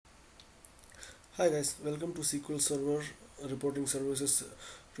Hi guys, welcome to SQL Server Reporting Services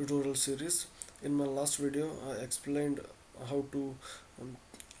tutorial series. In my last video, I explained how to um,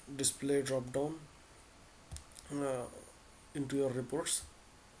 display drop down uh, into your reports.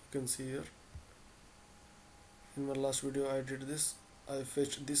 You can see here. In my last video, I did this. I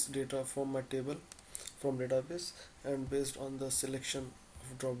fetched this data from my table from database, and based on the selection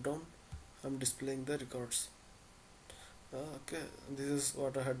of drop down, I'm displaying the records. Okay, this is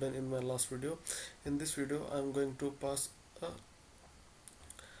what I had done in my last video. In this video, I'm going to pass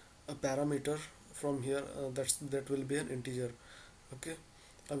a parameter from here that will be an integer. Okay,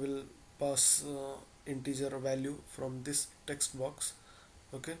 I will pass integer value from this text box.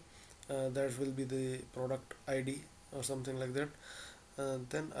 Okay, that will be the product ID or something like that.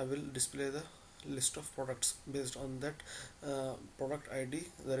 Then I will display the list of products. Based on that product ID,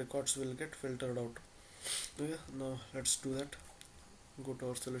 the records will get filtered out. Okay, now let's do that. Go to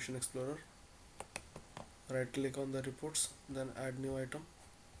our solution explorer, right click on the reports, then add new item,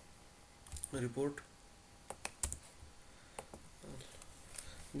 report,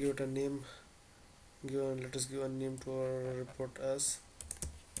 give it a name. Let us give a name to our report as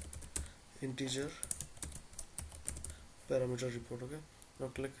integer parameter report. Okay, now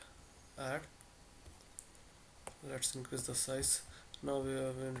click add. Let's increase the size. Now we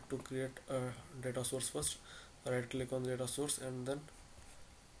are going to create a data source first. Right click on data source and then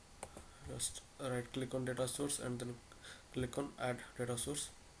just right click on data source and then click on add data source.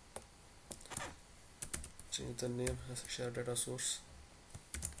 Change the name as share data source.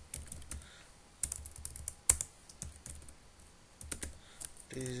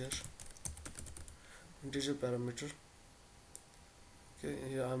 Integer parameter. Okay,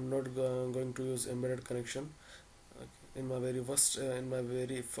 here I'm not going to use embedded connection. Okay. In my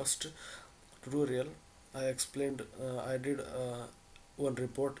very first tutorial, I explained I did one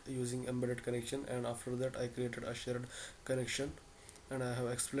report using embedded connection, and after that I created a shared connection, and I have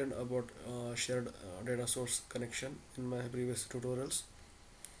explained about shared data source connection in my previous tutorials.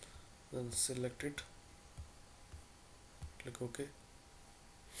 Then select it, click OK.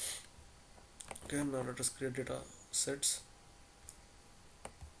 Okay, now let us create data sets.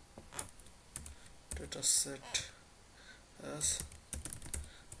 Data set as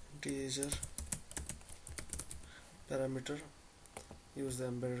integer parameter, use the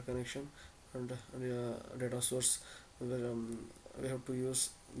embedded connection, and data source where we have to use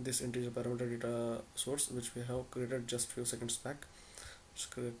this integer parameter data source which we have created just few seconds back.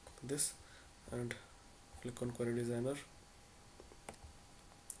 Just click this and click on query designer.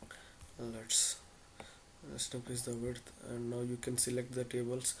 Let's increase the width, and now you can select the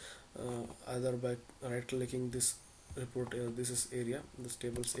tables either by right clicking this report. This is area, this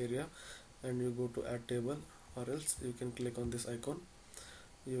tables area, and you go to add table, or else you can click on this icon.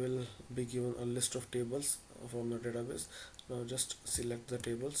 You will be given a list of tables from the database. Now just select the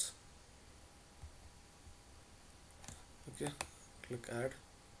tables. Okay, click add,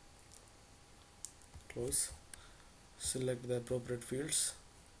 close, select the appropriate fields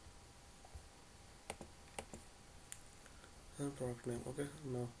and product name. Okay,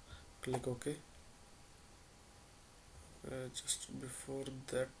 now click OK. Just before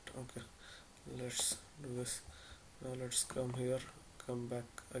that, okay, let's do this. Now let's come here, come back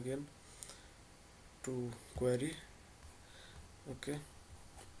again to query. Okay,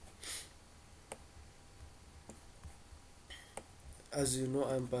 as you know,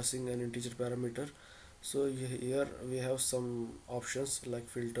 I'm passing an integer parameter, so here we have some options like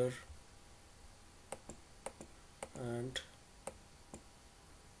filter and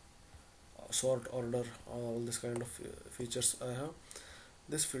sort order, all this kind of features I have.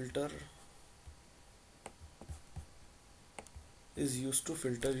 This filter is used to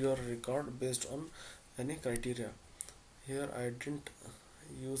filter your record based on any criteria. Here I didn't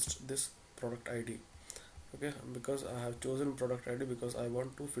used this product ID. Okay, because I have chosen product ID because I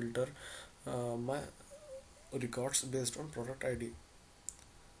want to filter my records based on product ID.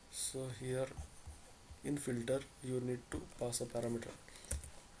 So here in filter you need to pass a parameter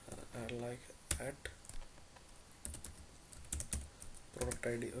like at product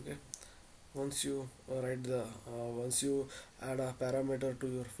ID. Okay, once you once you add a parameter to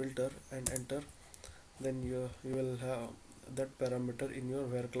your filter and enter, then you will have that parameter in your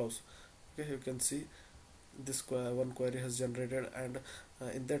where clause. Okay, you can see this one query has generated, and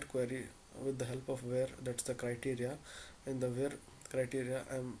in that query, with the help of where, that's the criteria, in the where criteria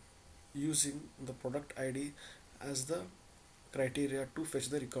I am using the product ID as the criteria to fetch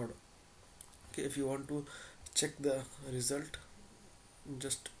the record. Okay, if you want to check the result,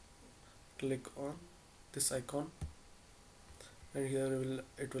 just click on this icon and here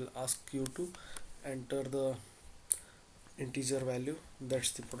it will ask you to enter the integer value,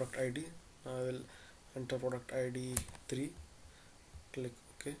 that's the product ID. I will enter product ID 3, click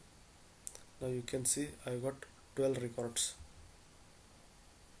OK. Now you can see I got 12 records.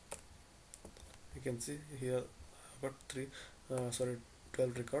 You can see here I got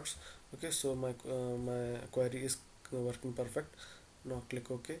 12 records. Okay, so my query is working perfect. Now click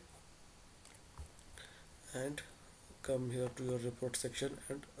OK and come here to your report section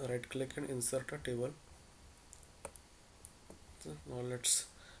and right click and insert a table. So now let's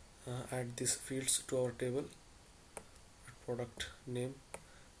add these fields to our table: product name,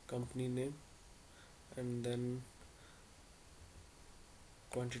 company name, and then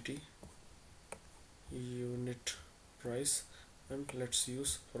quantity, unit price, and let's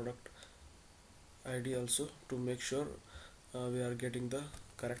use product ID also to make sure we are getting the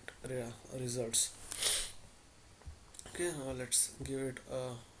correct results. Okay, let's give it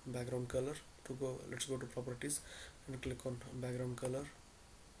a background color. Let's go to properties and click on background color.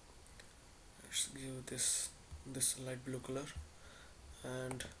 Let's give this light blue color,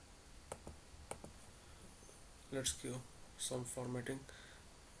 and let's give some formatting.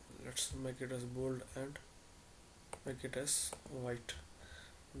 Let's make it as bold and make it as white.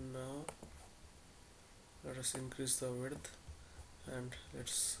 Now let us increase the width and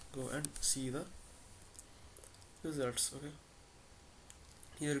let's go and see the results. Okay,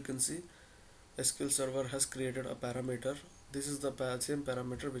 here you can see SQL server has created a parameter. This is the same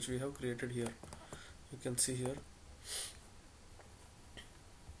parameter which we have created here. You can see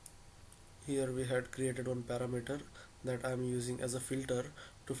here we had created one parameter that I am using as a filter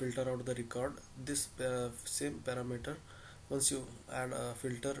to filter out the record. This same parameter, once you add a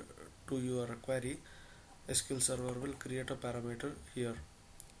filter to your query, SQL server will create a parameter here.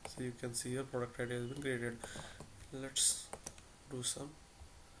 So you can see here product ID has been created. Let's do some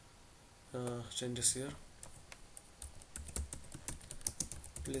changes here.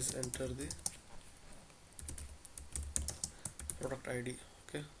 Please enter the product ID.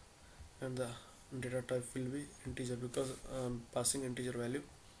 Okay, and the data type will be integer because I'm passing integer value.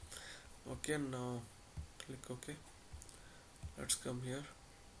 Okay, now click OK. Let's come here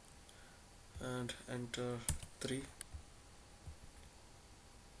and enter 3.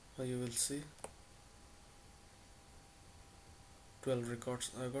 Now you will see 12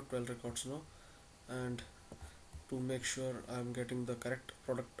 records. I got 12 records now, and to make sure I'm getting the correct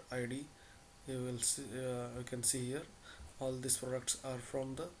product ID, you will see you can see here all these products are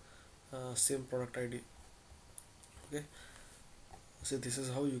from the same product ID. Okay, so this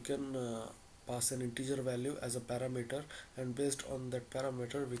is how you can pass an integer value as a parameter, and based on that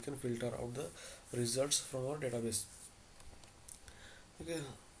parameter we can filter out the results from our database. Okay,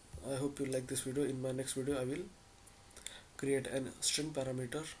 I hope you like this video. In my next video I will create a string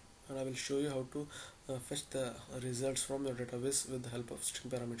parameter and I will show you how to fetch the results from your database with the help of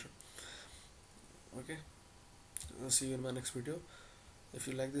string parameter. Okay, I'll see you in my next video. If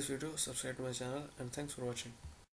you like this video, subscribe to my channel, and thanks for watching.